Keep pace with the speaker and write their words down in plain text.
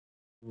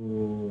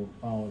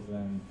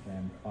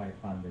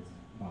$2,500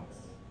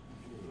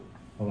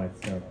 for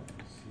that server.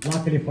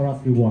 Luckily for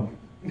us, we won.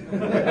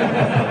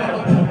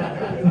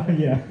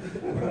 Yeah,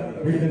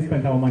 we didn't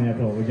spend our money at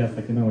all. We just,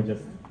 we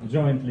just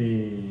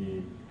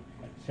jointly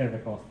share the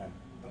cost and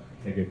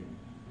they're good.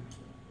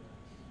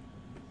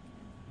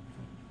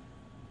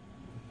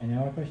 Any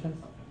other questions?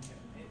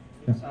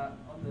 On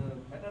the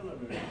meta-learner,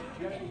 do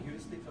you have any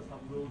heuristics or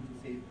some rule to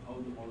say how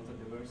the models are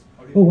diverse?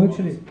 Oh,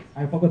 actually,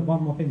 I forgot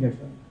one more thing.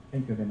 Actually,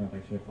 thank you, Vladimir.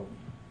 Actually,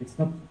 it's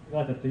not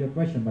related to your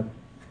question, but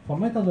for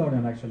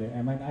meta-learning, actually,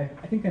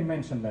 I think I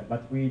mentioned that,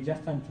 but we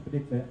just trying to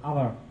predict the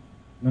other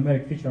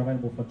numeric feature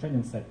available for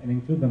training set and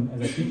include them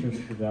as a features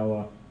to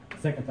our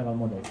second-level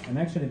models. And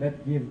actually,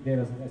 that gave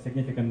us a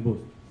significant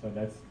boost. So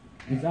that's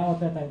without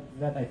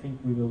that, I think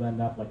we will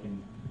end up like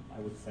in, I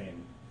would say,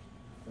 in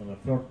the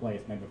third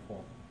place, maybe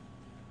fourth.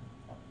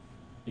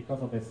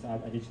 Because of this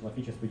additional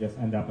features, we just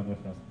end up in the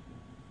first.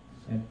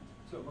 And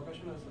so my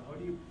question is, how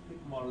do you pick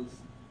models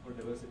for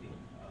diversity?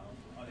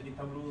 Any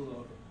thumb rule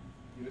or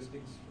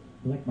heuristics?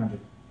 Black magic.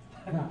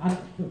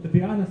 No, to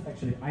be honest,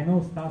 actually, I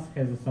know Stas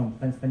has some,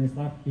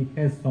 Stanislav, he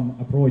has some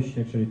approach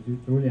actually to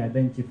really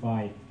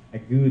identify a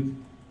good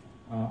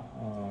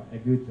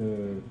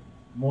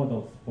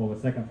models for the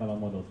second level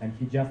models, and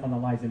he just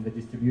analyzing the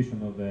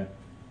distribution of the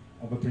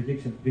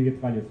prediction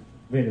predicted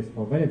values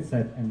for valid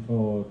set and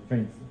for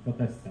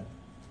test set.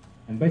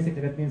 And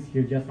basically that means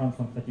he just runs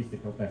some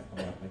statistical tests on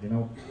that.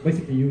 Like,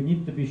 basically you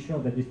need to be sure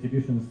that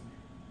distributions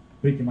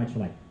pretty much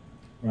like,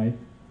 right?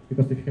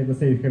 Because if you have, let's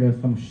say you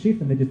have some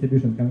shift in the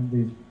distribution,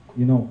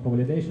 for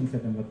validation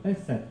set and the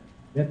test set,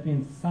 that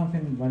means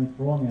something went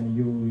wrong and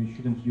you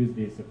shouldn't use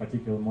this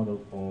particular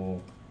model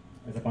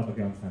as a part of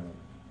your ensemble.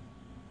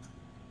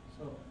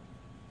 So,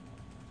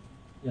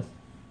 yes.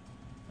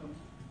 If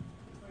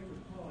I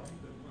recall, I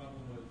think the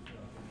problem was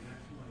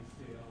maximize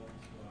sales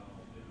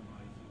while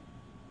minimizing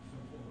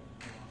some form of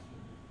cost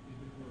of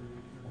inventory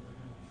return per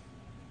house.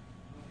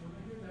 When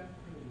I hear that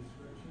kind of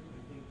description, I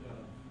think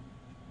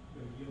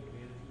yield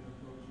management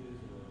approaches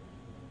or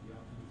the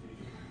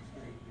optimization of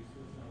constraint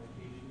resource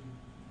allocation.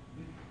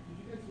 Did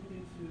you guys look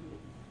into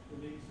or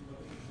maybe some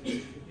other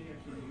things that they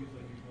actually use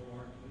like a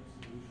no-arc-like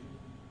solution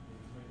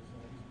in trying to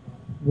solve these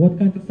problems? What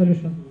kind of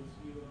solution?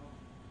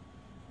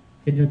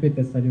 Can you repeat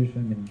the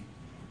solution? Like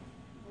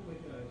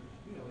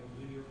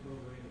linear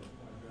programming or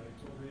quadratic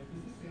programming.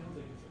 This sounds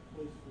like it's a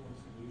closed form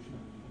solution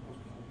when you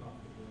talk about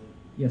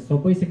profitability. Yes, so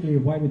basically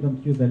why we don't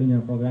use the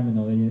linear programming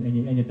or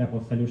any type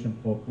of solution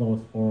for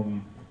closed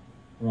form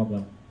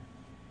problem.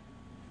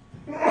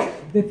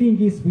 The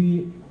thing is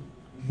we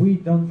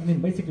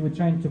don't, basically we're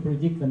trying to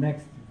predict the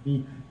next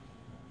big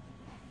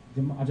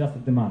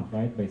adjusted demand,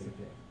 right,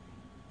 basically.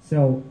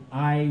 So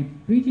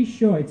I'm pretty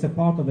sure it's a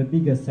part of the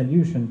bigger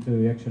solution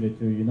to actually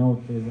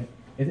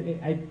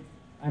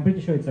I'm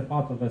pretty sure it's a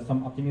part of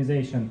some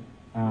optimization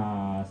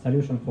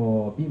solution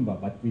for Bimba,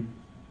 but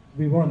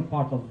we weren't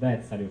part of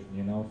that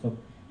solution, So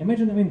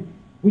imagine,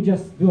 we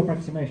just do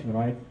approximation,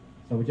 right?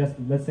 So we just,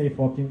 let's say in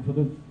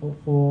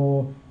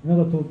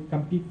order to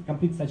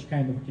complete such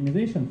kind of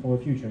optimization for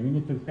the future, you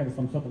need to have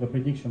some sort of a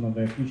prediction of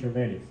the future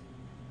values.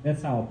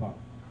 That's our part.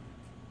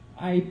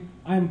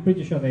 I'm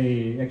pretty sure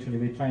they're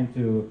trying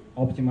to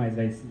optimize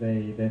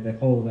the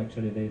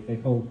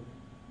whole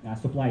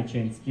supply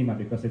chain schema,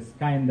 because it's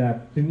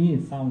to me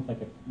it sounds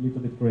like a little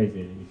bit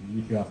crazy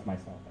if you ask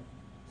myself.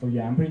 So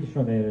yeah, I'm pretty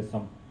sure there is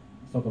some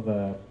sort of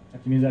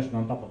optimization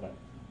on top of that.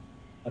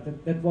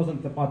 But that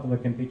wasn't a part of the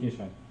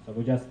competition, so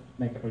we just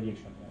make a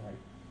prediction, right?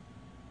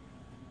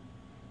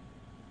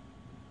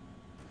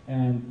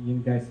 And you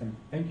guys,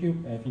 thank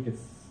you. I think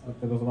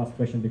that was the last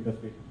question, because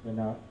we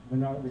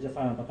just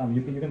ran out of time.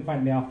 You can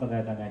find me after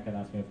that, and I can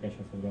ask you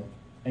questions as well.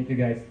 Thank you,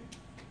 guys.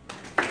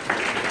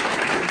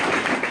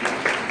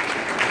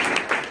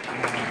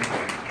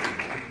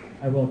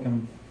 I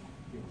welcome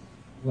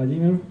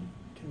Vladimir.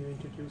 Can you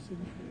introduce him?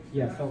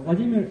 Yeah. So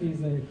Vladimir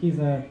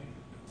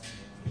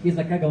he's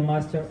a Kaggle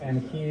master,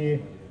 and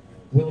he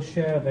will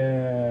share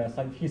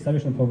his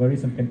solution for the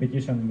recent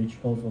competition,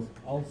 which calls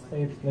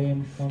Allstate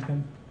Claims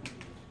something.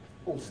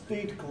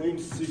 Allstate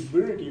Claims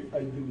Severity, I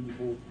believe,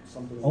 or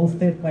something like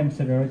Allstate Claims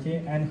Severity,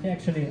 and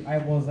I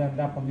was ended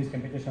up on this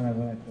competition at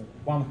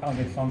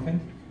 100 something.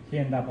 He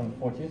ended up on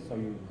 40, so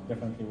you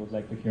definitely would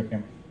like to hear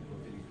him.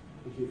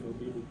 Okay, for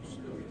people to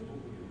start.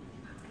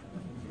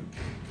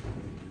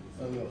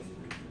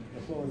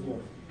 The floor is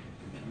yours.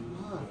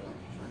 Oh.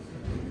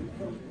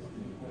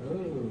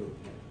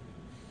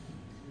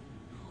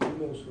 Who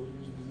knows how to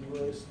use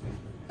this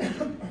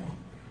device?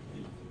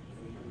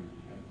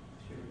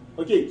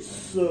 Okay,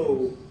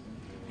 so...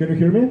 Can you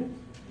hear me?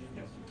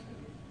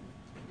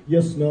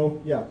 Yes,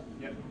 no? Yeah.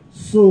 Yep.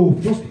 So,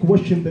 first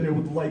question that I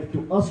would like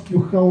to ask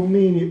you, how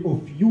many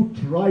of you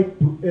tried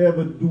to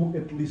ever do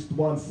at least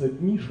one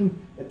submission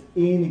at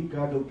any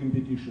Kaggle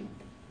competition?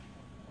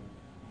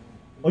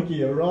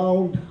 Okay,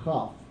 around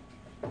half.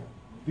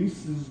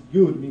 This is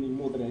good, meaning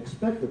more than I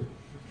expected.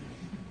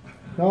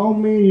 How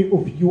many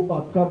of you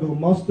are Kaggle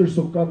masters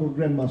or Kaggle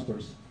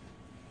grandmasters?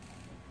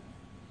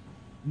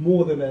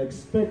 more than I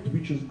expect,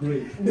 which is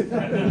great.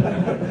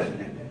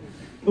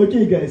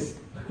 Okay, guys,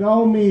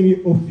 how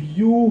many of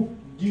you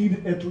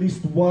did at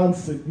least one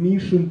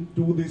submission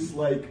to this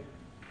like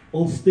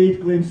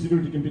Allstate Claims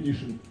Severity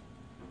competition?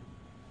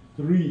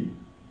 3.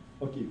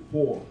 Okay,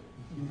 4,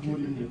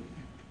 including me.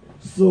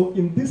 So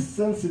in this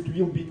sense, it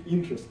will be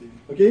interesting,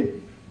 okay?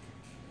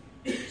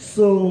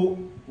 So,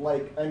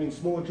 like, I mean,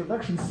 small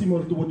introduction,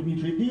 similar to what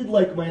Dmitry did.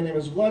 Like, my name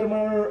is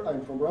Vladimir.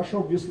 I'm from Russia,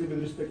 obviously, with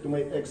respect to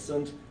my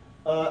accent.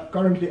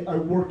 Currently, I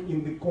work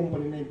in the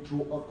company named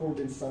True Accord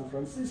in San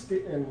Francisco,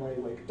 and my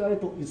like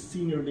title is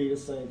Senior Data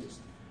Scientist.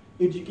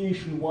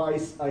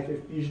 Education-wise, I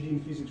have PhD in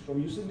physics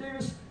from UC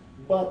Davis,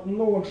 but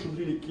no one should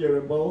really care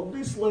about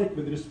this, like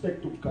with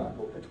respect to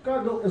Kaggle. At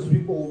Kaggle, as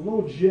we all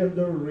know,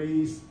 gender,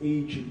 race,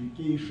 age,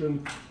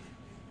 education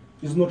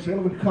is not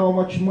relevant. How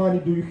much money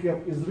do you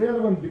have is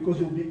relevant, because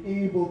you'll be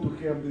able to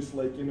have this,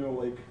 like, you know,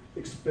 like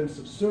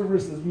expensive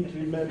service, as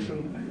Dmitry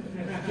mentioned.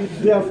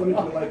 It's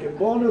definitely like a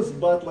bonus,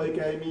 but like,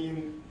 I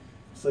mean,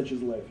 such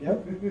is life, yeah?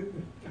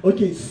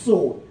 Okay,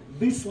 so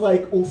this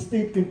like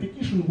Allstate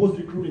competition was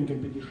recruiting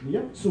competition,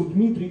 yeah? So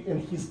Dmitry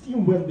and his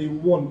team, when they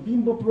won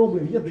Bimbo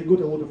problem, yeah, they got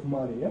a lot of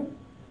money, yeah?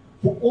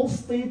 For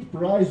Allstate,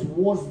 prize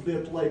was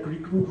that like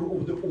recruiter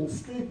of the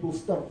Allstate will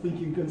start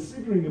thinking,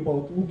 considering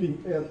about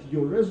looking at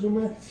your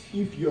resume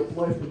if you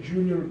apply for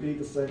junior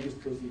data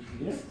scientist position,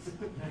 yeah?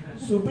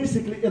 So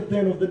basically at the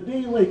end of the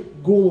day,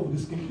 like goal of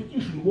this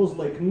competition was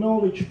like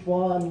knowledge,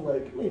 fun,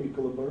 like maybe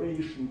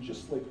collaboration,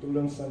 just like to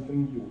learn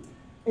something new.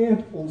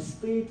 And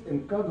Allstate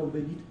and Kaggle,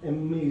 they did an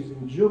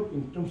amazing job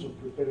in terms of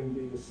preparing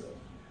data set.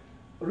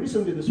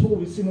 Recently this fall,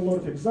 we've seen a lot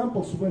of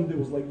examples when there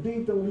was like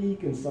data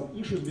leak and some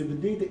issues with the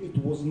data. It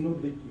was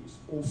not the case.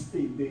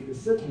 Allstate data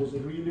set was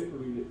really,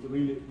 really,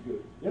 really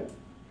good. Yep.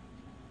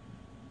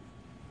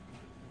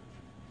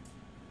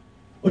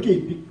 Okay,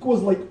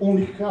 because like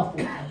only half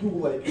of you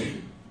like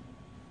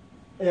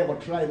ever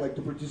try like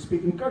to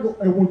participate in Kaggle,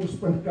 I want to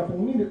spend a couple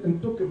of minutes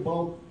and talk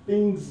about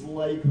things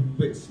like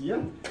this.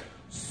 Yeah.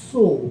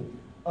 So.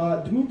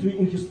 Dmitry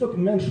in his talk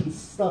mentioned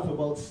stuff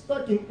about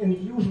stacking, and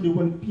usually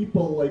when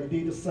people like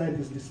data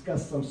scientists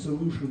discuss some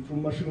solution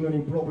from machine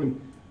learning problem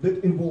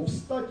that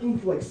involves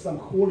stacking, like some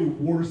holy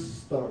wars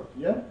start,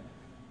 yeah?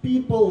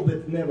 People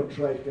that never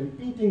tried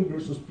competing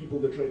versus people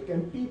that tried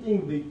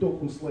competing, they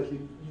talk on slightly,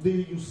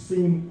 they use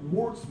same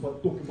words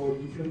but talk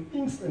about different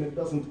things, and it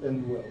doesn't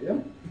end well, yeah?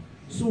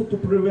 So to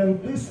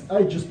prevent this,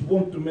 I just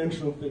want to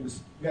mention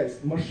things.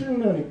 Guys, machine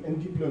learning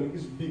and deep learning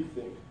is a big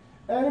thing.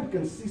 And it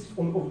consists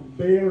of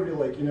very,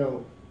 like, you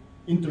know,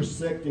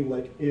 intersecting,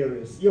 like,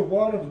 areas. Yeah,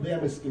 one of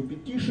them is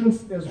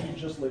competitions, as we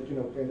just, like, you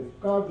know, kind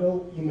of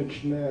Kaggle,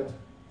 ImageNet,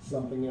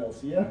 something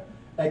else, yeah?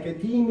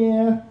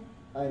 Academia,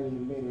 I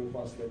mean, many of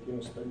us, like, you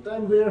know, spend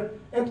time there.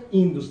 And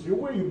industry,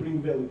 where you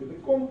bring value to the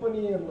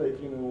company and,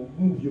 like, you know,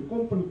 move your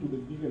company to the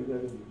billion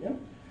revenue, yeah?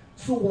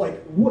 So,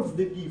 like, what's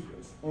the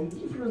difference? And the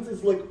difference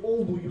is, like,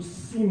 although you use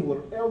similar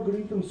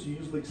algorithms, you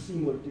use, like,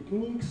 similar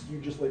techniques, you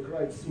just, like,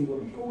 write similar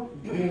code,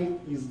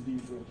 goal is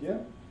different, yeah?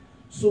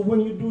 So when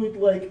you do it,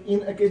 like,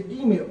 in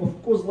academia,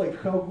 of course,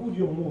 like, how good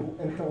your model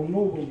and how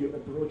novel your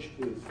approach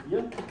is,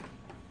 yeah?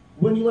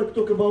 When you, like,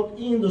 talk about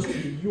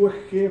industry, you are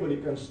heavily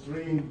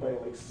constrained by,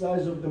 like,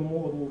 size of the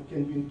model,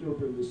 can you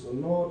interpret this or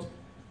not,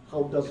 how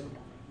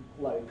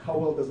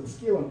well does it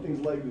scale, and things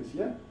like this,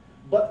 yeah?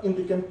 But in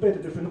the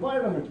competitive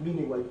environment,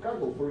 meaning like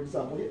Kaggle, for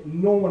example,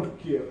 no one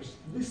cares.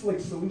 This like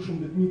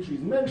solution that Dmitry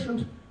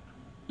mentioned,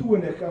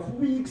 2.5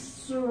 weeks,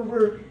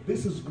 server,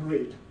 this is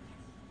great.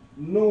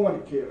 No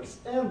one cares.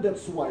 And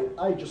that's why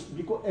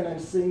and I'm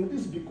saying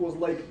this because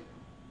like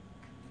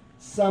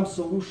some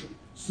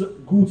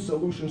good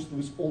solutions to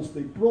this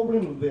Allstate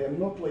problem, they are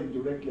not like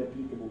directly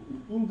applicable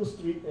in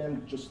industry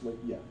and just like,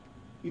 yeah.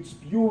 It's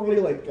purely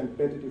like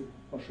competitive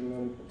machine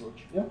learning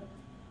approach, yeah?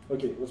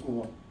 Okay, let's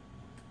move on.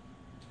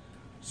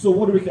 So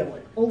what do we have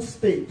like?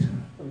 Allstate,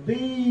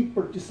 they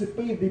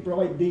participate, they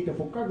provide data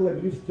for Kaggle, I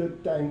believe,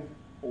 third time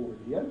already,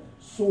 yeah?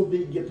 So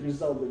they get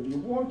result that they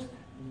want,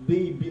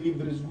 they believe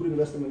there is good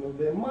investment of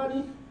their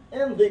money,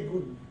 and they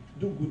do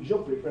good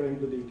job preparing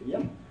the data,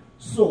 yeah?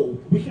 So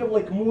we have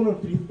like more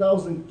than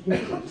 3,000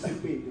 teams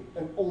participating,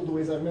 and although,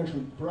 as I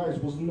mentioned, price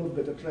was not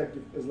that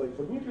attractive as like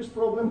for Dmitry's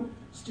problem,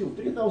 still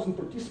 3,000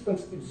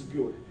 participants, it's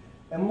good.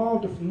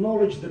 Amount of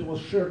knowledge that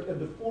was shared at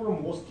the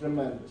forum was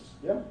tremendous,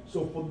 yeah?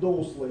 So for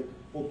those like,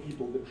 for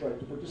people that try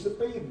to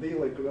participate, they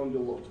like learned a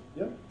lot,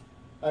 yeah?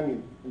 I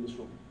mean, in this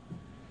room.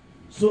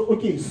 So,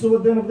 okay, so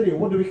at the end of the day,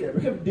 what do we have?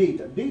 We have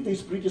data. Data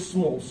is pretty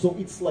small, so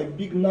it's like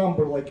big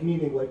number, like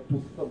meaning like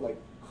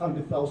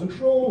 100,000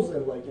 rows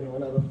and like, you know,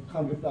 another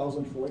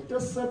 100,000 for like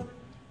test set.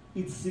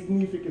 It's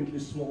significantly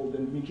smaller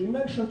than Dmitry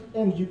mentioned,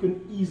 and you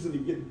can easily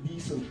get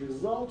decent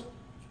result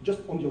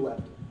just on your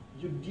laptop.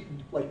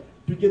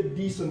 To get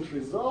decent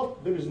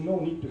result, there is no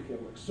need to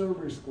have like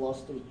servers,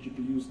 clusters,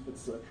 GPUs,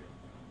 etc.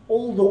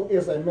 Although,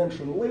 as I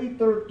mentioned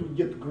later, to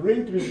get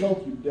great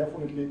result, you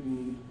definitely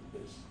need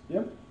this.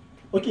 Yeah.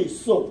 Okay,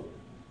 so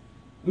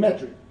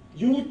metric.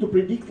 You need to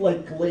predict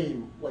like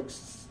claim, like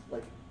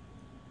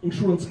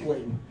insurance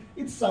claim.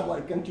 It's some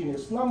like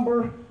continuous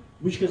number,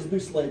 which has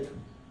this like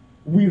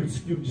weird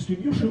skewed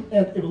distribution,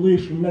 and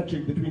evaluation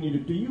metric that we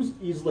needed to use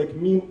is like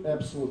mean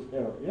absolute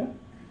error, yeah?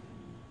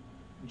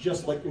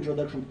 Just like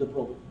introduction to the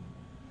problem.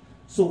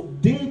 So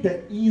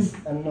data is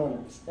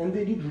anonymous, and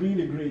they did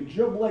really great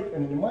job like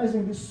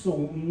anonymizing this,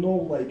 so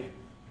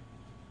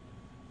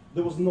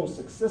there was no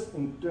success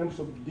in terms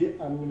of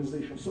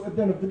de-anonymization. So at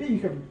the end of the day, you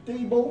have a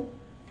table.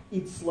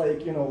 It's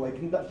like, like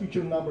in that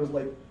feature numbers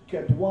like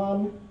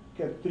cat1,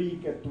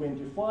 cat3,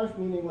 cat25,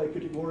 meaning like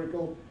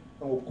categorical,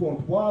 or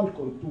cont1,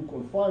 cont2,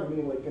 cont5,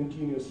 meaning like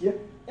continuous, yeah?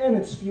 And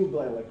it's filled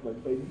by like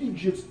by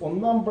digits or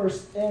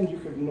numbers, and you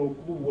have no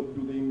clue what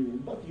do they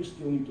mean, but you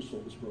still need to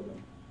solve this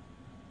problem.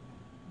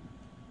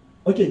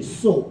 Okay,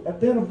 so at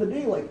the end of the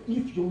day, like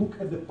if you look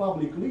at the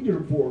public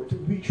leaderboard,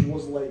 which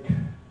was like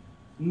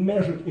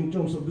measured in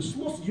terms of this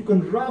loss, you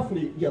can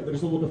roughly, yeah,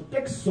 there's a lot of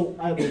text, so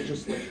I will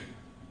just like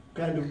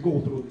kind of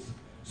go through this.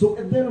 So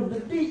at the end of the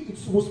day, it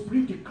was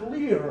pretty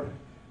clear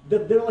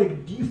that there are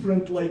like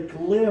different like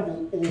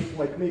level of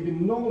like maybe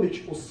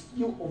knowledge or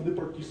skill of the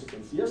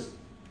participants, yes?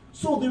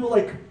 So they were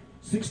like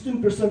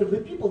 16% of the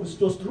people, this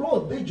first row,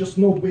 they just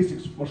know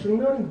basics of machine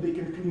learning, they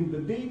can clean the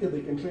data,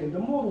 they can train the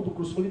model, do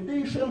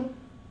cross-validation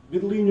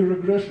with linear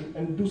regression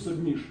and do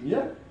submission,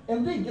 yeah?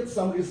 And they get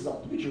some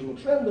result, which is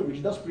not random,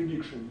 which does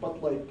prediction,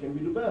 but like, can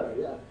we do better,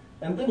 yeah?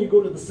 And then you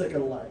go to the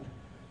second line.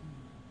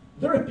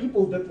 There are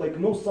people that like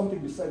know something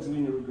besides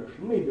linear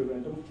regression, maybe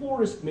random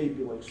forest,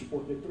 maybe like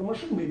support vector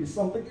machine, maybe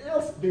something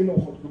else. They know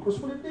how to do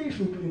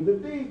cross-validation, clean the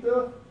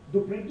data,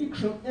 do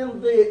prediction,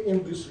 and they're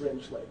in this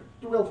range, like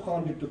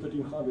 1,200 to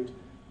 1,300,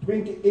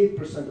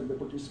 28% of the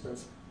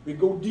participants. We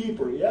go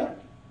deeper, yeah?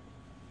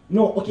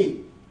 No, okay.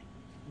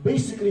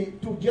 Basically,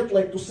 to get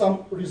like to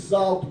some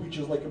result, which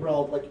is like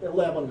about like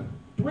 11,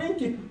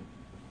 20,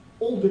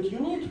 all that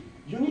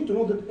you need to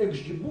know that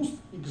XGBoost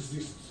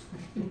exists.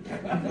 You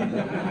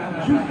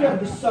have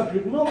this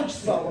secret knowledge,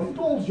 someone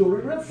told you,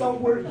 read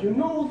somewhere, you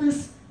know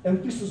this,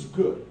 and this is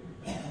good.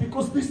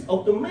 Because this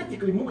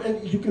automatically moves,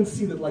 and you can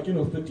see that like,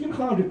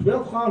 1,300,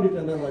 1,200,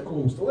 and then like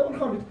almost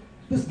 1,100,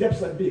 these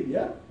gaps are big,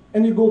 yeah?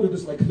 And you go to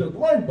this like third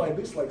line, by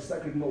this like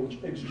secret knowledge,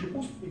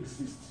 XGBoost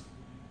exists.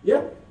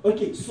 Yeah?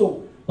 Okay,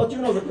 so, but you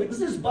know that it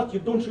exists, but you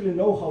don't really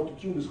know how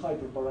to tune these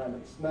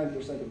hyperparameters, 9%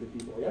 of the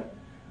people, yeah?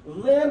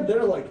 Then there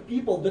are like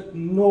people that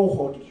know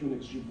how to tune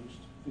XGBoost.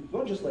 It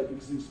not just like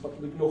exists,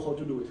 but like know how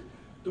to do it.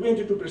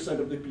 22%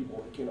 of the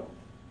people, like,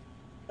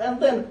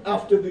 And then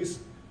after this,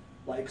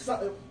 like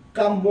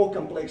come more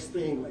complex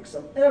thing, like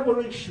some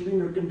average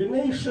linear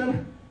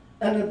combination,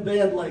 and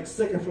then like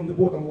second from the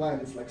bottom line,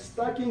 it's like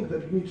stacking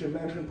that Dmitry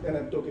mentioned, and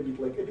I'll talk a bit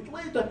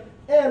later.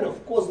 And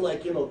of course,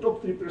 like,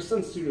 top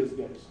 3% serious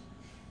guys.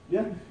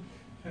 Yeah?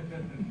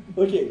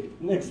 Okay,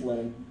 next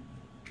line.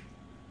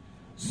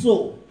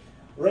 So,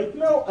 right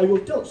now I will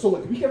tell, so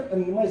like we have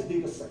an anonymized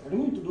data set, and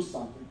we need to do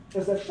something.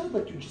 As I've said,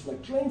 like you just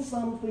like train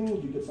something,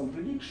 you get some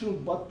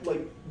prediction, but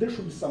like there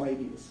should be some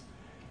ideas.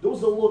 There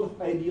was a lot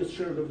of ideas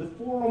shared at the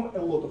forum,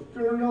 a lot of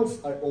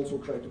kernels. I also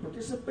try to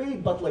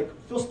participate, but like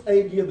first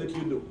idea that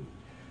you do.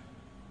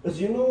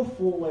 As you know,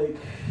 for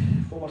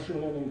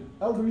machine learning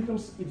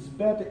algorithms, it's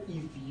better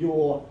if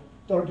your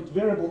target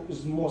variable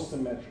is more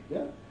symmetric.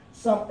 Yeah?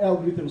 Some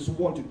algorithms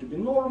want it to be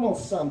normal,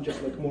 some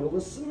just like more or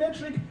less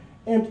symmetric,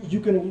 and you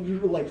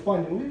can like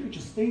find in literature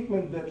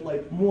statement that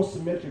like more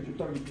symmetric your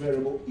target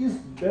variable is,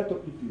 better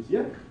it is.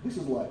 Yeah, this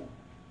is lie.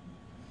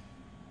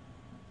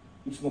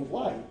 It's not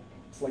lie.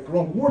 It's like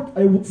wrong word.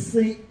 I would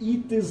say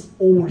it is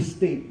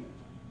overstatement.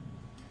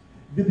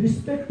 With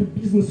respect to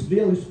business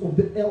values of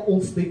the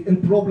Allstate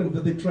and problem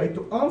that they try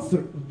to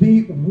answer,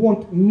 they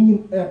want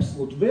mean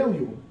absolute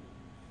value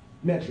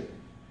metric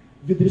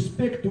with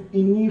respect to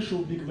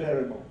initial big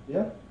variable.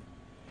 Yeah.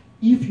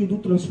 If you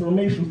do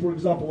transformation, for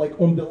example, like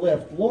on the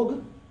left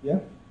log, yeah,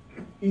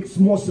 it's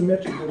more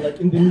symmetric than like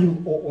in the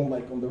middle or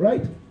on the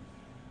right.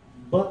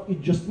 But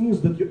it just means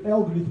that your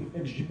algorithm,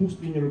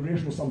 XGBoost linear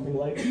regression or something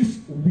like this,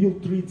 will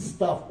treat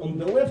stuff on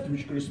the left,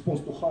 which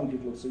corresponds to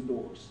 100, let's say,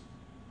 dollars,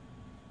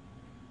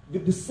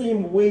 with the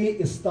same way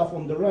as stuff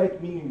on the right,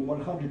 meaning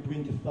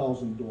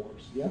 $120,000.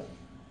 Yeah.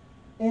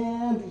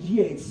 And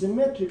yeah, it's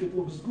symmetric, it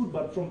looks good,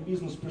 but from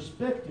business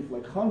perspective,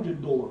 like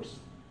 $100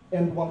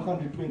 and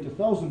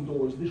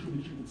 $120,000, they should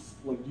be treated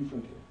like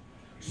differently.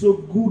 So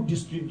good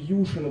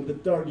distribution of the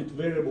target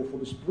variable for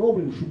this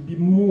problem should be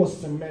more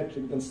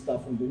symmetric than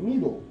stuff in the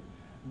middle,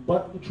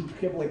 but it should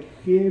have like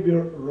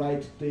heavier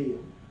right tail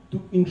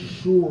to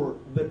ensure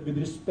that with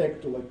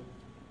respect to like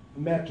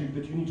metric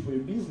that you need for your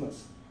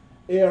business,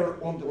 error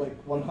on the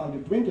like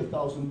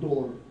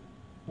 $120,000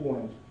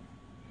 point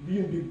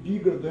will be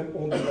bigger than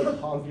on the like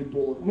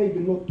 $100, maybe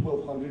not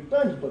 1,200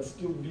 times, but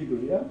still bigger,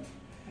 yeah?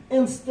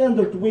 And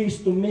standard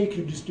ways to make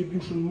your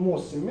distribution more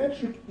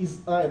symmetric is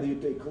either you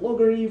take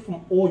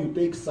logarithm or you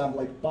take some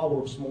like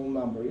power of small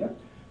number, yeah?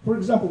 For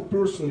example,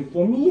 personally,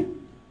 for me,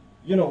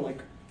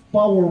 like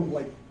power of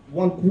like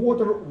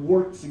 1/4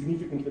 worked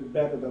significantly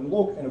better than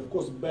log, and of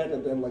course better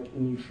than like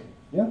initial,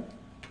 yeah?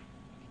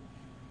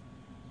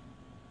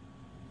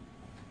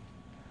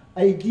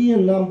 Idea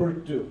number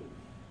 2.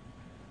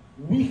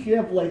 we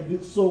have like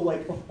this, so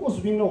like, of course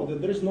we know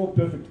that there is no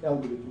perfect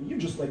algorithm. You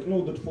just like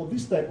know that for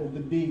this type of the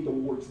data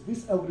works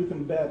this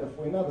algorithm better,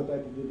 for another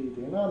type of the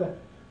data another.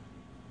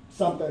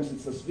 Sometimes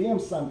it's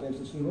SVM,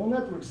 sometimes it's neural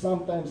network,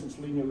 sometimes it's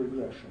linear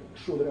regression.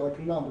 Sure, there are like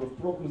a number of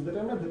problems that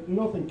I met that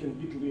nothing can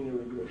beat linear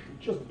regression,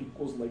 just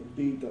because like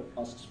data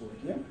asks for it,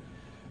 yeah?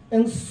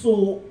 And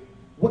so,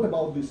 what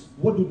about this?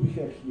 What do we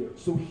have here?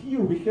 So here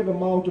we have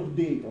amount of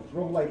data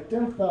from like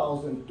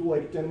 10,000 to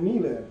like 10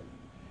 million,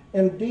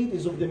 and data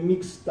is of the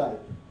mixed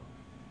type,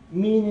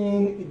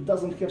 meaning it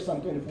doesn't have some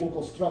kind of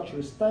local structure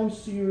as time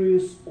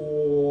series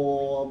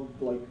or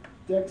like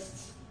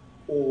texts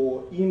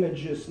or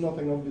images,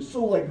 nothing of this.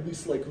 So like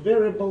these like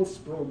variables,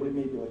 probably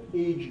maybe like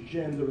age,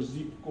 gender,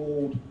 zip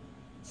code,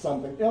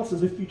 something else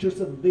as a feature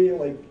set there,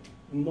 like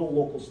no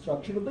local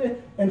structure there.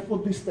 And for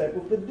this type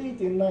of the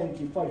data,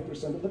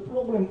 95% of the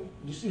problem,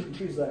 decision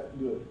trees are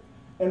good.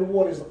 And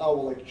what is our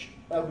like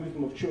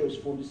algorithm of choice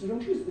for decision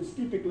trees? It's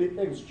typically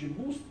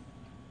XGBoost,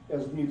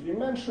 as Dmitry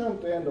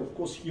mentioned, and of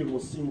course here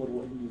was similar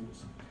like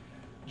business.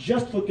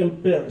 Just for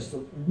comparison,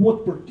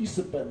 what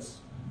participants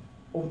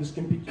of this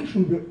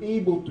competition were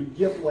able to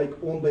get like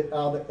on the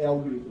other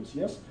algorithms,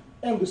 yes?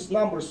 And this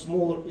number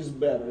smaller is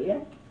better, yeah?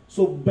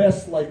 So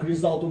best like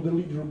result on the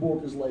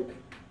leaderboard is like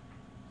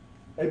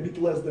a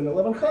bit less than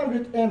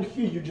 1100, and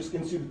here you just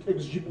can see that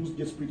XGBoost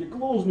gets pretty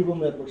close, neural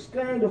networks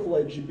kind of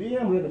like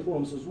GBM, random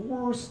forms is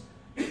worse,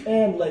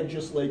 and like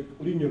just like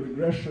linear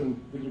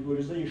regression with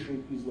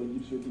regularization is like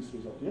gives you this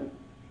result, yeah?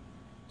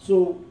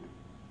 So,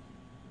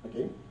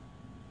 okay.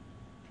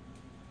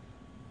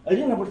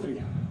 Idea number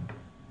 3.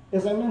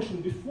 As I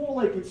mentioned before,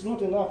 like it's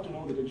not enough to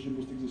know that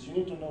XGBoost exists. You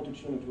need to know to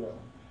tune it well.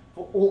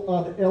 For all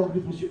other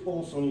algorithms, you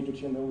also need to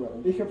tune them well.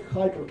 They have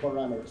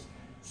hyperparameters.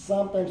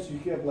 Sometimes you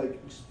have like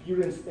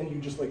experience and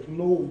you just like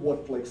know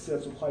what like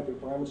sets of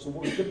hyperparameters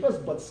work the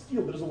best, but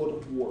still there's a lot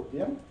of work,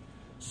 yeah?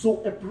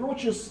 So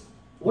approaches,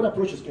 what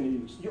approaches can you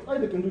use? You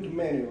either can do it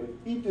manually.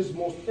 It is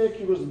most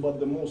accurate, but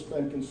the most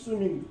time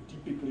consuming.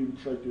 Typically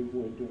we try to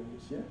avoid doing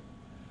this, yeah?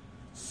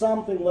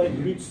 Something like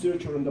grid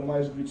search or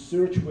randomized grid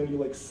search, when you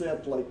like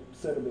set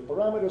of the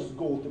parameters,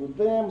 go through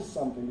them,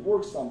 something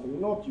works, something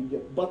not, you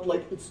get, but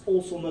like it's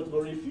also not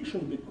very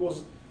efficient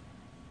because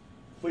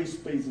phase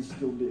space is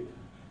still big.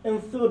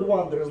 And third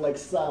one, there's like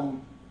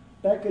some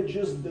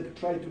packages that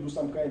try to do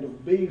some kind of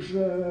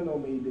Bayesian or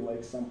maybe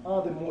like some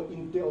other more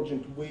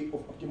intelligent way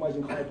of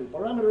optimizing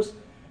hyperparameters.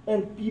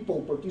 And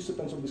people,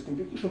 participants of this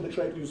competition, they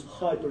try to use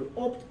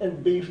hyperopt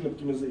and Bayesian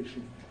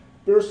optimization.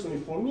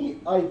 Personally, for me,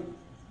 I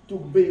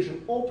took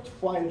Bayesian opt,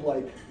 find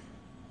like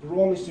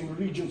promising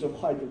regions of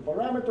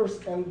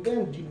hyperparameters, and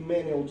then did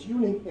manual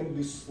tuning in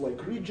these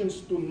like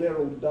regions to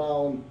narrow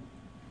down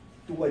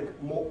to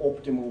like more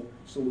optimal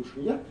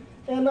solution. Yeah.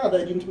 Another,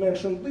 I didn't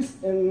mention this,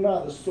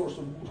 another source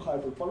of good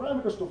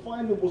hyperparameters to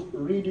find it was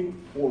reading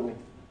forum.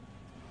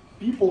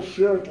 People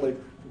shared like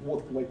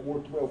what like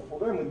worked well for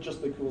them, and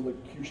just like it was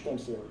like huge time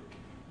saver.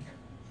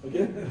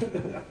 Okay?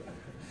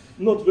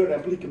 Not very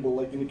applicable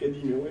like in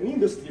academia or in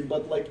industry,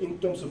 but like in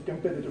terms of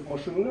competitive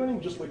machine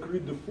learning, just like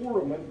read the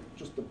forum and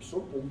just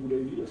absorb all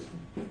good ideas.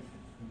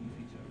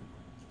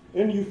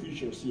 And new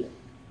features, yeah.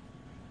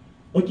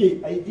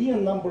 Okay, idea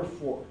number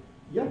 4.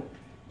 Yeah?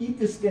 It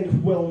is kind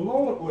of well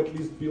known, or at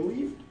least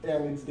believed,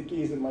 and it's the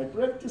case in my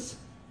practice,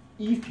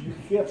 if you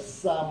have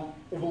some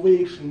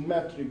evaluation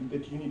metric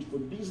that you need for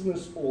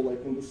business or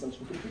like in the sense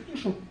for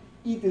competition,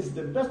 it is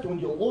the best when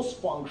your loss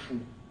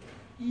function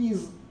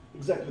is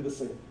exactly the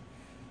same.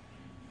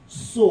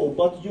 So,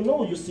 but you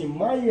know, you see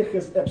Maya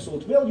has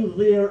absolute value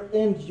there,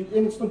 and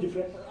it's not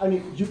different. I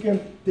mean, you can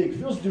take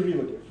first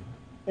derivative,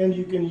 and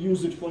you can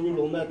use it for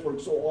neural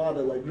networks or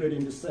other like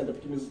gradient descent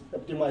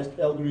optimized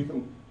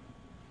algorithm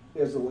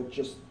as a like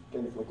just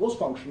kind of like loss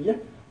function, yeah?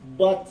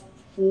 But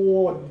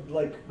for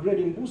like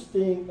gradient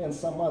boosting and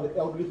some other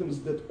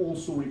algorithms that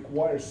also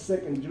require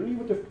second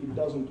derivative, it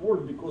doesn't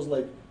work because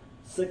like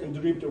second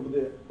derivative of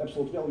the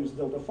absolute value is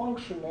delta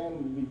function,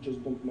 and we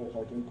just don't know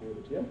how to encode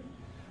it, yeah?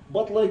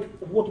 But like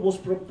what was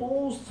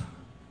proposed,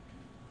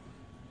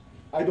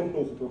 I don't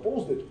know who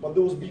proposed it, but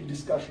there was big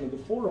discussion at the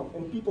forum,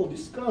 and people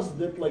discussed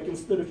that like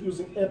instead of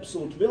using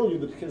absolute value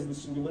that has the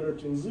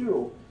singularity in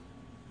 0,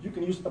 you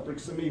can use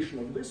approximation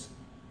of this,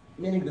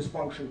 meaning this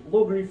function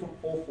logarithm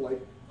of like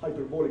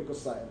hyperbolic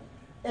cosine.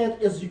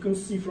 And as you can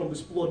see from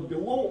this plot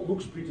below,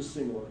 looks pretty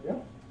similar, yeah?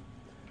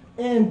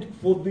 And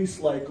for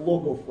this like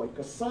log of like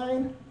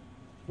cosine,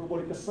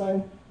 hyperbolic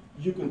cosine,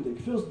 you can take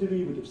first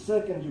derivative,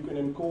 second, you can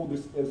encode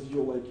this as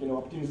your like, you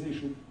know,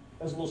 optimization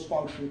as loss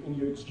function in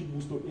your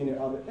XGBoost or any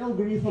other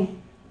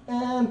algorithm.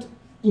 And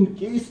in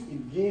case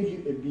it gave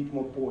you a bit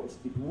more points,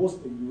 it was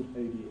a good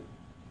idea.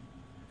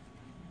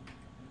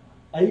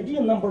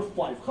 Idea number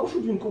 5, how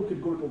should you encode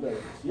categorical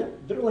variables? Yeah,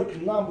 there are like a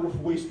number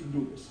of ways to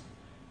do this.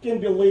 Can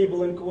be label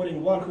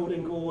encoding, one-hot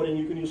encoding,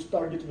 you can use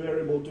target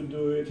variable to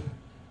do it,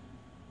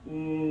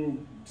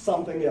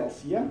 something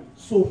else, yeah?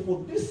 So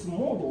for this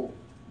model,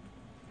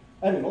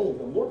 I mean, all of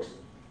them works,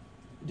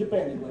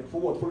 depending like for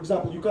what. For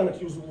example, you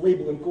cannot use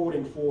label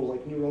encoding for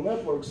like neural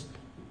networks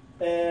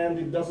and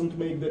it doesn't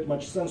make that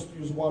much sense to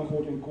use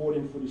one-hot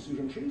encoding for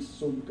decision trees,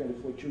 so you kind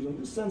of like choose in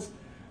this sense.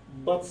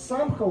 But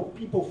somehow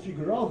people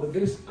figure out that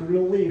there is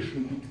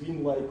correlation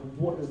between like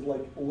what is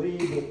like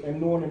labeled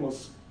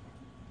anonymous.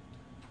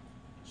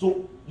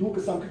 So you look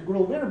at some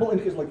categorical variable and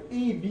it has like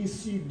A, B,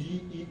 C,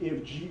 D, E,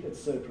 F, G,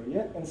 etc.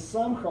 Yeah, and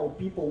somehow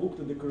people looked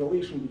at the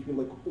correlation between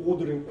like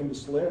ordering in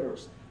these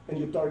letters and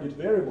your target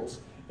variables,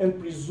 and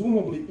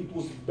presumably it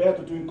was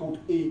better to encode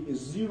A is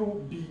 0,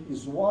 B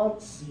is 1,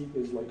 C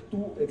is like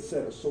 2,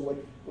 etc. So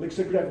like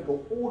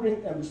lexicographical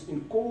ordering and this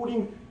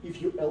encoding,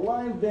 if you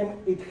align them,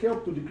 it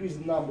helped to decrease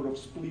the number of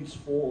splits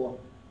for,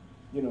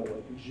 you know,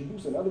 like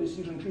XGBoost and other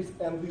decision trees,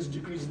 and this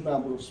decreased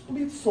number of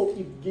splits, so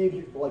it gave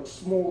you like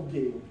small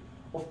gain.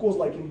 Of course,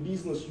 like in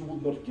business, you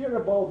would not care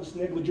about this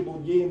negligible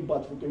gain,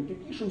 but for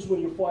competitions,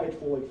 when you fight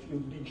for like few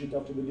digit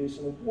after the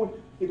decimal point,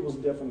 it was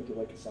definitely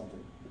like something.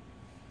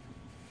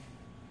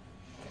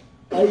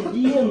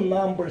 Idea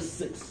number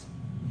 6.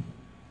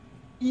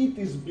 It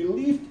is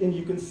believed, and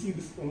you can see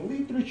this in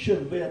literature,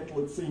 that,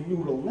 let's say,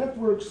 neural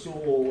networks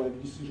or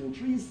like decision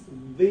trees,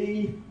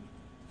 they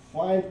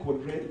find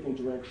quadratic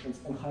interactions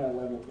and higher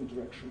level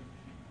interaction.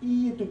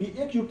 To be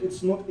accurate,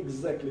 it's not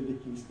exactly the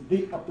case.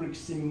 They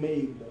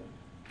approximate them.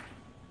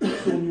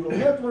 So neural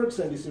networks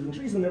and decision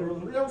trees and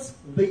everything else,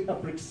 they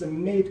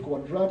approximate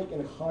quadratic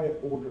and higher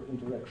order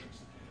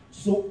interactions.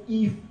 So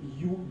if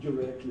you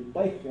directly,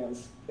 by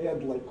hands,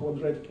 add like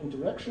quadratic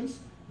interactions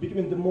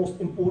between the most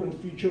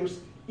important features,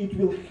 it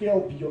will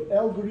help your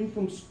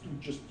algorithms to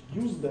just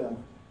use them,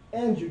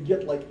 and you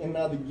get like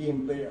another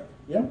gain there.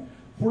 Yeah.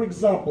 For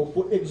example,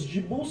 for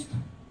XGBoost,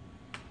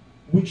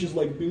 which is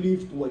like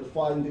believed to like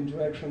find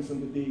interactions in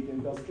the data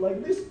and does it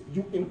like this,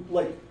 you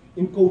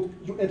encode,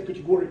 you add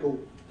categorical.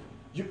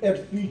 You add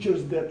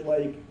features that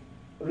like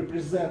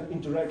represent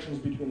interactions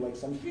between like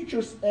some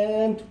features,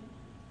 and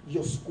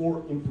your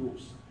score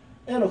improves.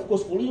 And of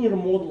course, for linear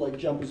model, like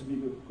jump is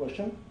bigger.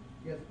 Question?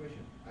 Yes, question.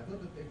 I thought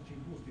that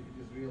XGBoost, if it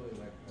is really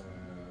like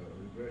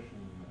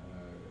regression,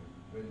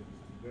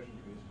 regression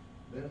trees,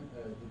 then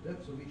the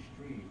depth of each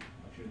tree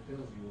actually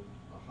tells you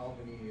how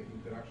many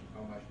interactions,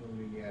 how much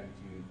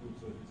nonlinearity you include.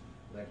 So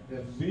it's like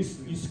depth. This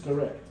is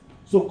correct.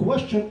 So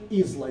question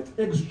is like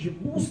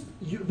XGBoost,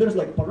 there's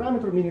like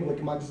parameter, meaning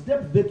like max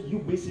depth, that you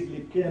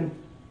basically can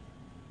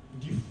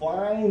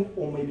define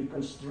or maybe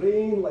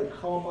constrain like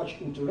how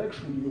much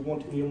interaction do you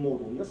want in your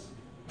model, yes?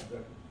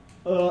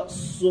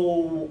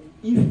 So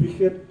if we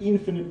had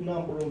infinite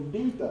number of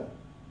data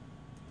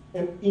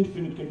and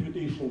infinite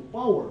computational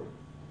power,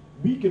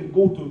 we can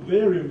go to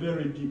very,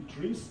 very deep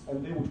trees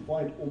and they would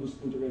find all this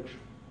interaction.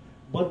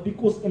 But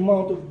because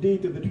amount of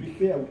data that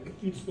we have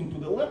fits into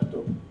the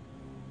laptop,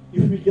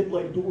 if we get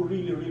like to a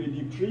really, really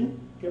deep tree,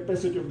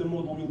 capacity of the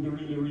model will be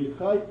really, really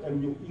high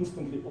and will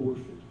instantly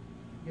overfit.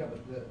 Yeah, but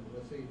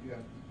let's say if you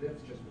have depth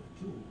just of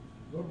 2,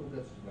 normal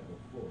depth is like a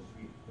 4,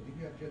 3. But if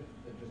you have just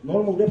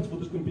normal depth for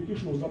this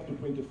computation was up to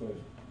 25.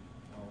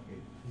 Okay.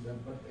 Then,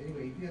 but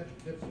anyway, if you have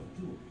depth of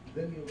 2,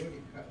 then you really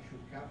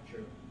should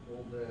capture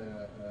all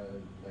the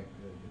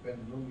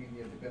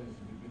nonlinear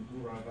dependency between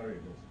 2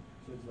 variables.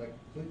 So it's like,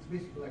 so it's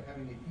basically like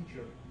having a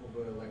feature of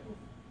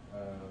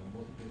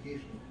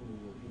multiplication of two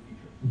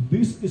features.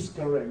 This is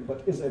correct,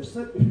 but as I've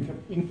said, if you have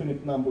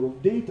infinite number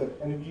of data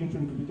and with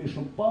infinite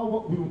computational power,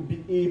 we would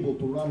be able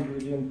to run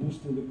gradient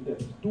boosting with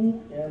depth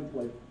 2 and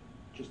like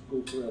just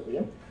go forever.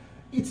 Yeah?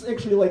 It's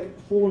actually like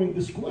following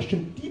this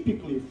question.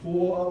 Typically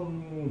for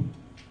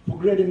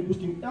gradient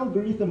boosting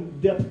algorithm,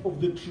 depth of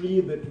the tree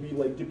that we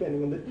like,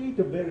 depending on the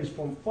data, varies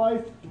from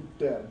 5 to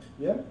 10.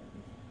 Yeah,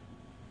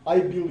 I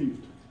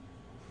believed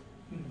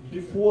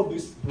before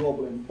this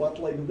problem, but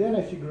like then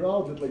I figured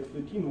out that like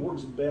 13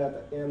 works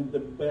better, and the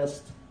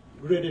best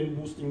gradient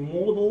boosting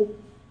model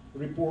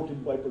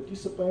reported by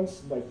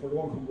participants, by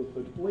Ferron, who got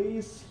 3rd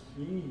place,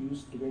 he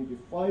used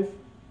 25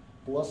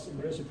 plus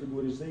aggressive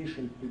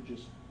regularization to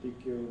just take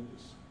care of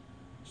this.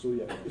 So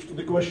yeah, it's to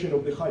the question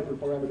of the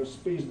hyperparameter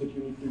space that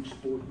you need to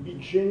explore. Be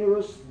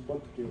generous,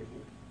 but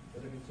careful.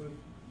 But I mean, so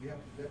we have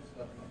depth,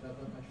 that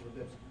natural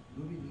depth.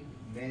 Do we need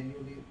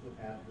manually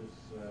to add this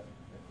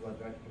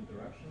quadratic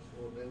interactions,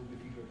 or they will be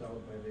figured out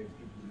by the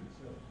XGBoost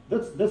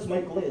itself? That's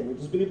my claim. It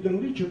is believed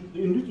in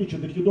literature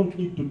that you don't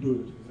need to do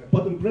it, exactly.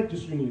 But in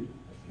practice you need.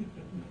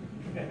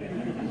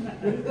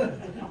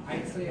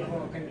 I'd say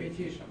for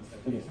computations,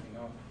 at least, you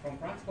know, from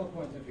practical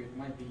point of view, it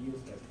might be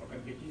useless. For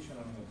computation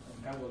on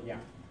Kaggle, yeah,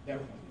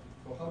 definitely.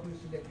 So how do you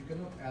select? You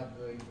cannot add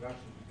the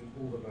interactions between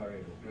all the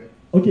variables, right?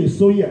 Okay,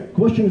 so yeah,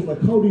 question is like,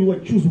 how do you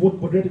like choose what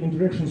quadratic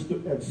interactions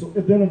to add? So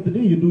at the end of the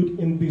day, you do it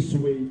in this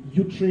way.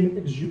 You train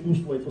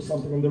XGBoost like for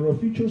something on the raw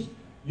features.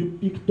 You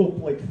pick top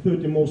like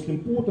 30 most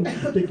important,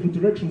 you take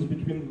interactions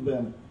between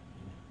them.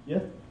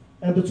 Yeah,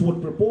 and that's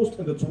what proposed,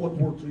 and that's what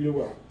worked really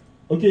well.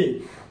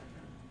 Okay,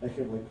 I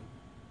have like.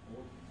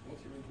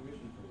 What's your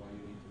intuition for why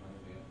you need to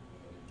manually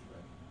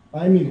interact?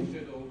 I mean, you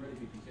should already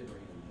be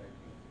considering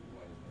rejecting it.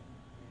 Why is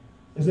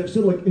that? As I've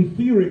said, like in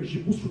theory,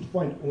 XGBoost should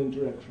find all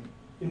interaction.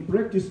 In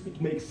practice, it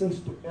makes sense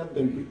to add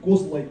them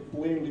because, like,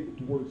 plainly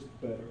it works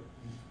better.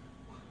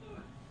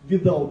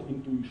 without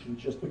intuition,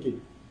 just, okay.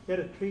 Yeah,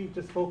 the tree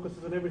just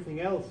focuses on everything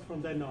else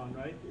from then on,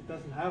 right? It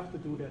doesn't have to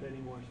do that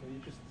anymore. So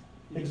you're just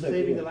Exactly,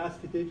 saving yeah. the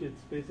last 2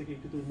 digits basically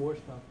to do more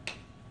stuff.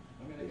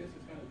 I mean, I guess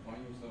it's kind of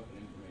find yourself an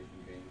information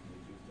gain in the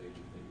 2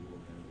 stages that you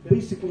work in.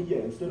 Basically,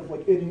 yeah, instead of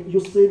like adding,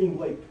 you're saving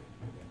like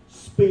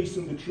space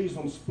in the trees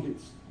on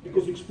splits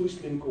because you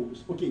explicitly encode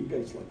this. Okay,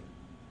 guys, like.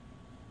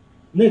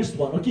 Next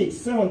one, okay,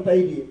 7th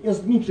idea.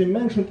 As Dmitry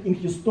mentioned in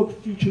his talk,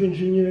 feature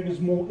engineering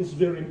is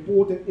very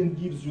important and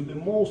gives you the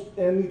most,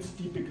 and it's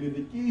typically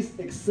the case,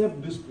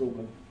 except this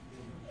problem.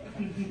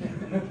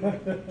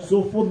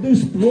 So for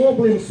this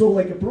problem, so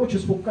like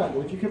approaches for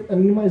Kaggle, if you have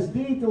anonymized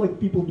data, like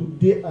people do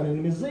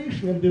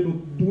de-anonymization and they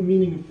don't do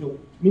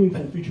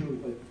meaningful feature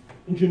like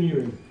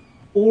engineering.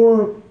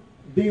 Or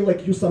they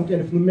like use some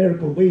kind of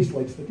numerical ways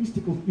like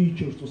statistical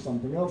features or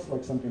something else,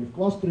 like some kind of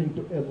clustering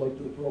to add like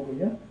to the problem,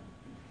 yeah?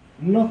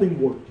 Nothing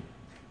worked.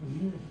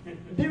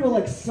 There were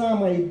like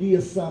some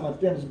ideas, some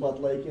attempts,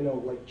 but like, you know,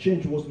 like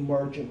change was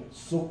marginal.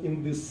 So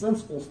in this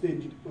sense,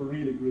 Allstate did a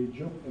really great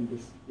job in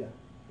this, yeah.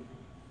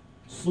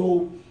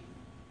 So,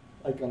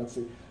 I cannot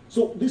say.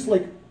 So this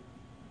like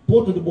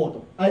plot at the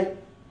bottom, I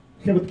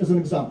have it as an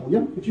example,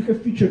 yeah? If you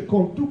have feature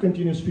con2,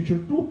 continuous feature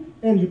 2,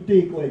 and you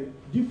take like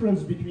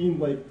difference between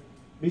like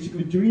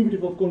basically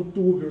derivative of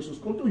con2 versus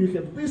con2, you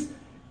have this,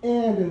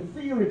 and in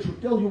theory it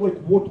should tell you like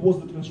what was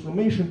the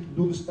transformation to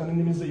do this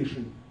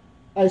anonymization.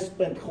 I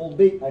spent whole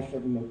day, I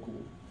have no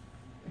clue.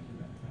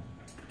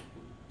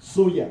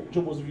 So yeah,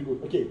 job was really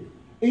good. Okay,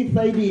 8th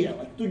idea,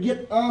 like to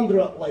get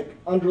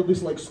under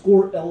this like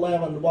score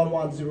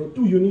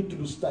 111102, you need to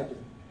do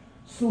stacking.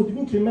 So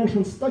Dmitry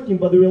mentioned stacking,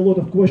 but there were a lot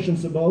of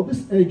questions about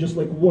this. I just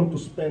like want to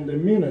spend a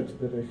minute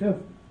that I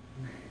have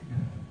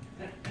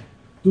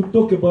to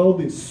talk about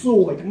this. So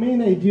like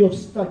main idea of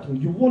stacking,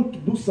 you want to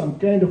do some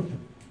kind of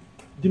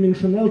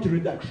dimensionality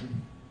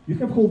reduction. You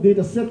have whole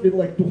data set with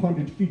like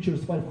 200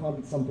 features,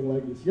 500, something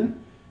like this, yeah?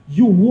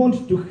 You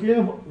want to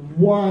have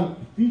one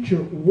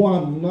feature,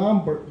 one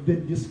number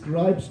that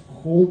describes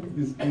whole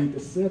this data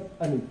set.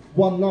 I mean,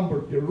 one number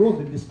per row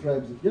that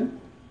describes it, yeah?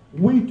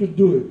 Way to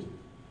do it.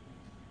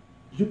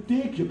 You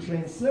take your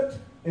train set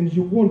and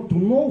you want to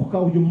know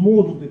how your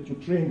model that you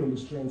trained on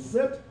this train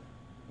set,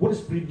 what is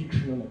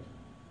prediction on it,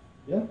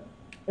 yeah?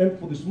 And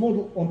for this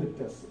model on the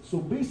test set. So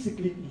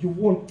basically, you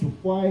want to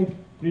find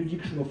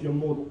prediction of your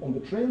model on the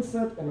train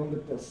set and on the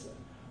test set.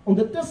 On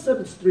the test set,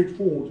 it's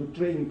straightforward. You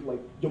train like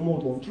the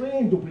model on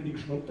train, do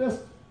prediction on test,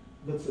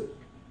 that's it.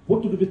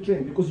 What to do with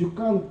train? Because you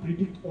can't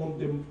predict on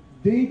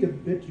the data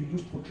that you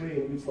used for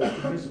training. It's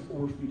like basic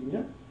overfitting,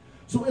 yeah?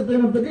 So at the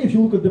end of the day, if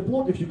you look at the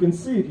plot, if you can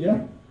see it,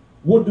 yeah?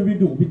 What do?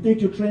 We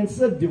take your train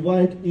set,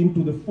 divide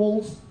into the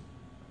folds,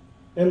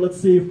 and let's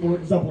say, for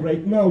example,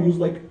 right now, use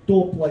like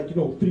top, like, you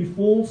know, 3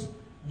 folds.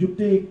 You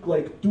take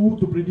like 2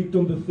 to predict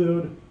on the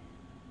third,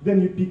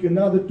 then you pick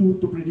another 2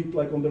 to predict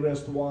like on the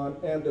rest one,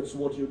 and that's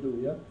what you do,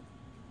 yeah?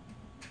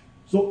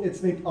 So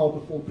it's named out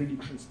of all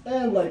predictions.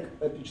 And like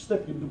at each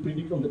step you do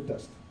predict on the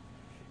test.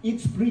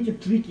 It's pretty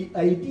tricky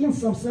idea in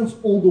some sense,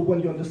 although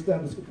when you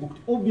understand this, it looked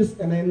obvious,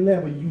 and I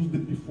never used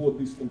it before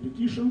this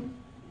competition.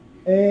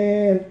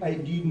 And I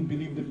didn't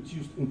believe that it's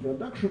used in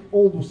production,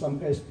 although some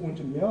guys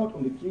pointed me out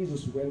on the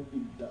cases when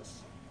it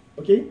does,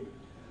 okay?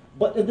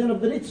 But at the end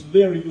of the day, it's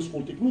very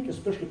useful technique,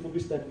 especially for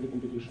this type of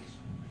competitions.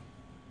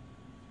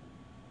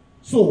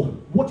 So,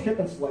 what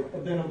happens like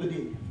at the end of the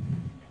day?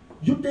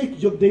 You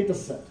take your data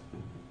set,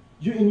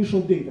 your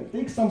initial data,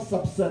 take some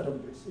subset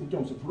of this in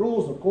terms of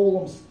rows or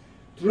columns,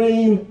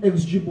 train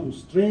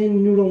XGBoost,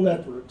 train neural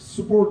networks,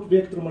 support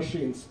vector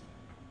machines,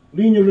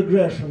 linear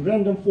regression,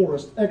 random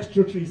forest,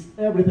 extra trees,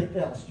 everything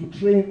else. You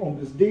train on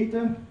this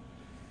data,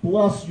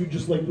 plus you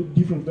just like do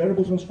different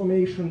variable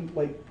transformation,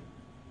 like,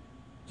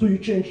 so you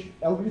change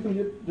algorithm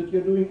that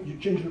you're doing, you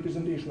change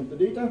representation of the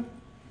data,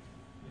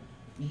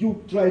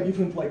 you try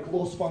different like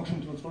loss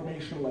function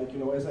transformation, like, you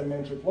know, as I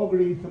mentioned,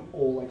 logarithm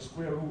or like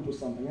square root or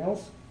something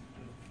else.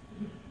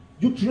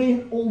 You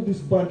train all this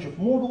bunch of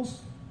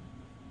models,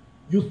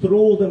 you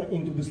throw them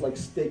into this like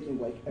stacking,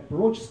 like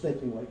approach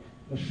stacking, like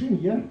machine,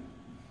 yeah?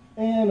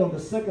 And on the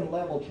second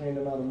level, train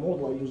another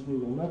model. I use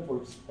neural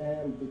networks,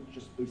 and it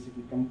just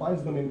basically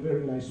combines them in a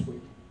very nice way.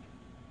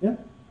 Yeah?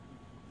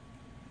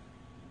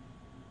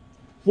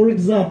 For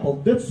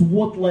example, that's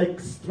what like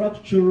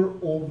structure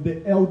of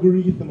the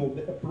algorithm of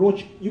the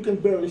approach. You can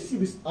barely see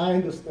this. I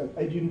understand.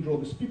 I didn't draw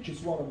this picture.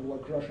 It's one of the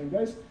like Russian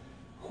guys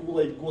who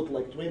like got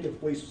like 20th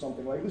place or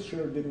something like this.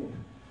 Shared with me.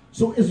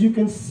 So as you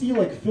can see,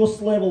 like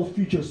first level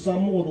features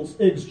some models: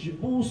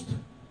 XGBoost,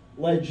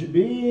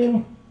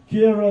 LightGBM,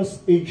 Keras,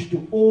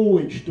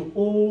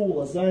 H2O,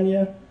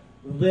 Lasagna.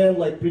 Then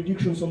like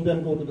predictions on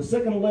them go to the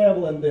second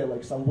level, and they're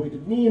like some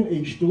weighted mean,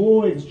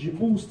 H2O,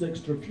 XGBoost,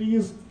 extra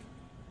trees,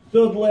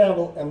 third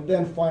level, and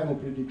then final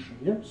prediction.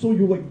 Yeah. So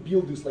you like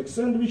build this like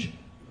sandwich,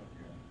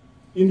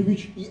 in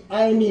which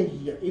I mean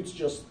here it's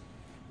just,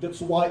 that's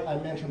why I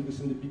mentioned this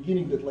in the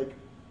beginning, that like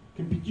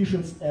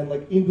competitions and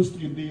like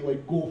industry, they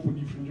like go for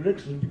different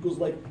directions, because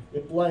like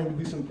applying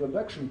this in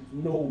production,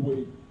 no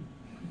way.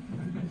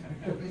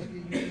 So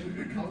basically,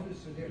 how to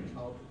select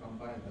how to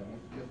combine them?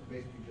 It's just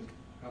basically just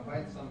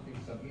combine something,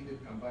 submit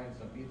it, combine,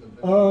 submit, and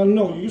then...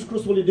 No, you use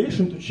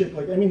cross-validation to check.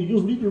 Like, I mean, you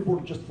use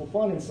leaderboard just for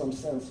fun in some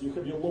sense. You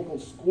have your local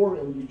score,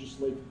 and you just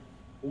like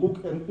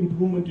look at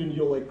improvement in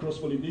your like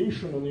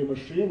cross-validation on your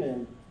machine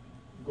and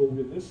go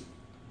with this.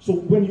 So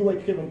when you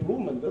like have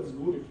improvement, that's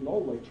good. If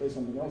not, like try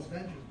something else. It's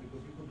dangerous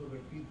because you could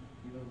overfit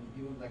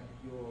even like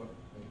your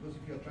because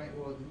if you're trying,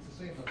 well, it's the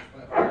same as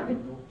the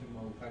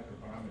optimal factor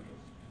parameters.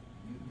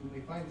 You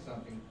may find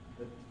something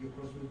that your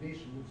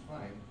cross-validation looks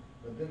fine,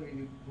 but then when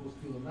you go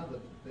still another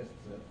test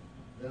set,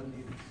 then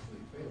it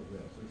fails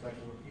there. So it's like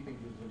overfitting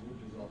with a good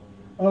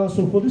result.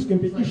 So for this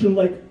competition,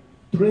 like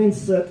train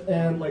set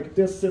and like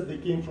test set, they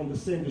came from the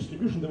same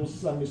distribution. There was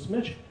some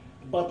mismatch,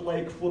 but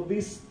like for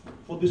this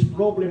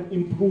problem,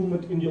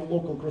 improvement in your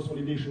local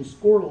cross-validation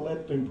score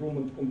led to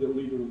improvement in the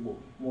leaderboard,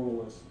 more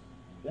or less.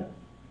 Yeah.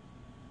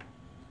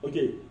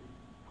 Okay.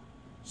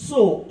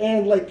 So,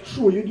 and like,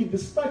 sure, you did the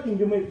stacking,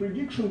 you made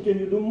prediction, can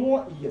you do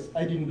more? Yes,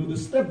 I didn't do the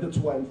step, that's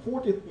why I'm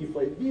 40th. If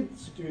I did, the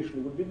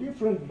situation would be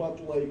different, but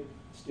like,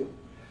 still.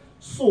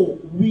 So,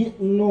 we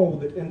know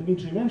that, and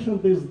Dmitry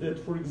mentioned this,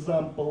 that for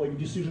example, like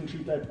decision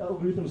tree type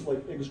algorithms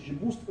like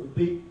XGBoost,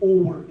 they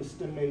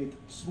overestimate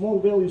small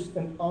values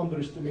and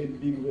underestimate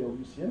big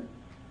values, yeah?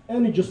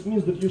 And it just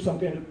means that you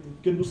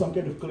can do some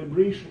kind of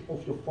calibration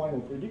of your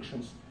final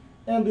predictions.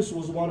 And this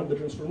was one of the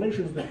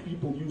transformations that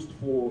people used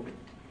for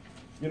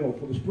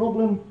for this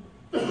problem,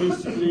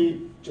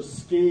 basically just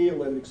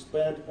scale and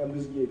expand, and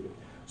this gave it.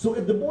 So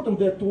at the bottom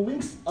there are two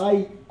links.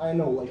 I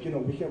know, like,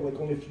 we have like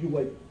only a few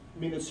like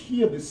minutes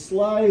here, the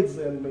slides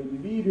and maybe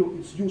video,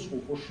 it's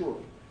useful for sure.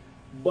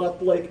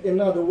 But like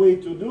another way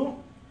to do,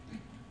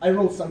 I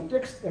wrote some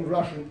text in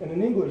Russian and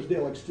in English,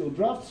 they're like still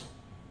drafts,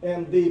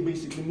 and they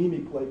basically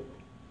mimic like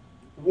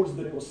words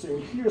that I was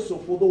saying here. So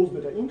for those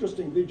that are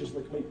interesting, they just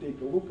like may take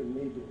a look and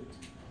maybe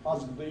like,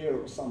 ask there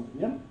or something,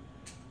 yeah?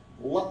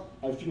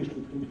 I finished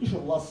with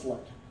competition, last slide.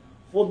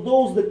 For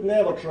those that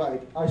never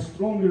tried, I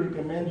strongly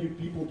recommend you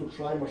people to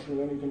try machine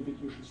learning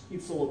competitions.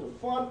 It's a lot of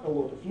fun, a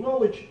lot of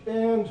knowledge,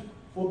 and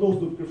for those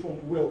that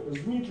perform well as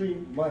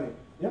Dmitry, money.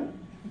 Yeah?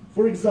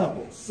 For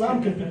example,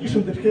 some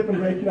competition that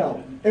happen right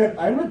now, and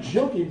I'm not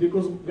joking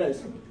because,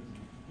 guys,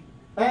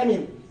 I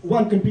mean,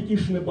 one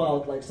competition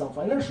about like some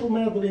financial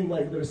modeling,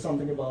 like there's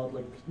something about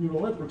like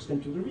neural networks,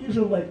 computer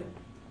vision, like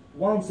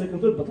 1 second,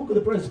 third, but look at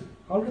the price,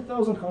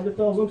 100,000,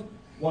 100,000,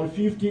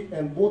 150,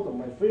 and bottom,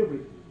 my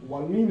favorite,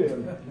 1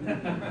 million.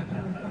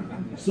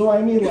 So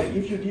I mean, like,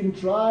 if you didn't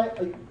try,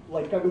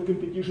 like Kaggle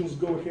competitions,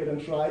 go ahead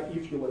and try.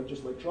 If you like,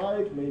 just like try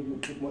it, maybe you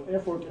put more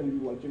effort, and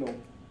you like,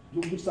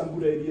 you'll give some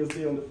good ideas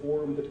there on the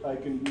forum that I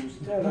can use,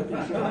 and I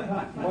can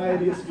share my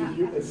ideas with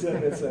you,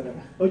 etc., etc.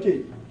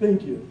 Okay,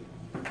 thank you.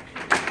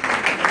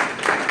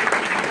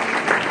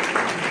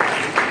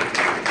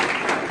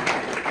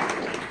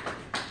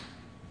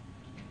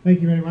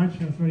 Thank you very much.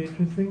 It was very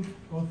interesting,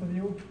 both of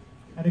you.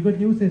 And the good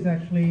news is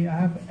actually I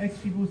have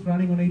XGBoost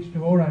running on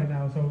H2O right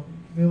now, so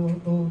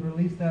we'll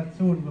release that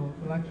soon.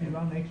 We'll actually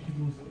run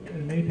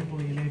XGBoost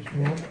natively in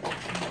H2O.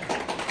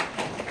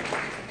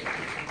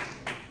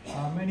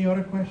 Any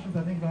other questions?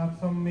 I think we'll have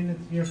some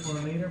minutes here for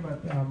later, but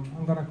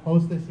I'm going to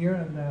close this here,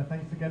 and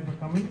thanks again for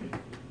coming.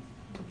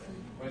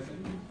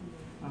 Question?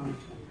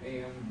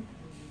 Hey,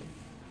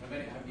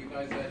 have you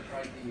guys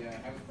tried the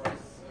house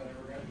price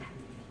regression?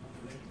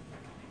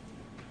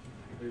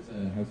 There's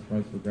a house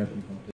price regression company.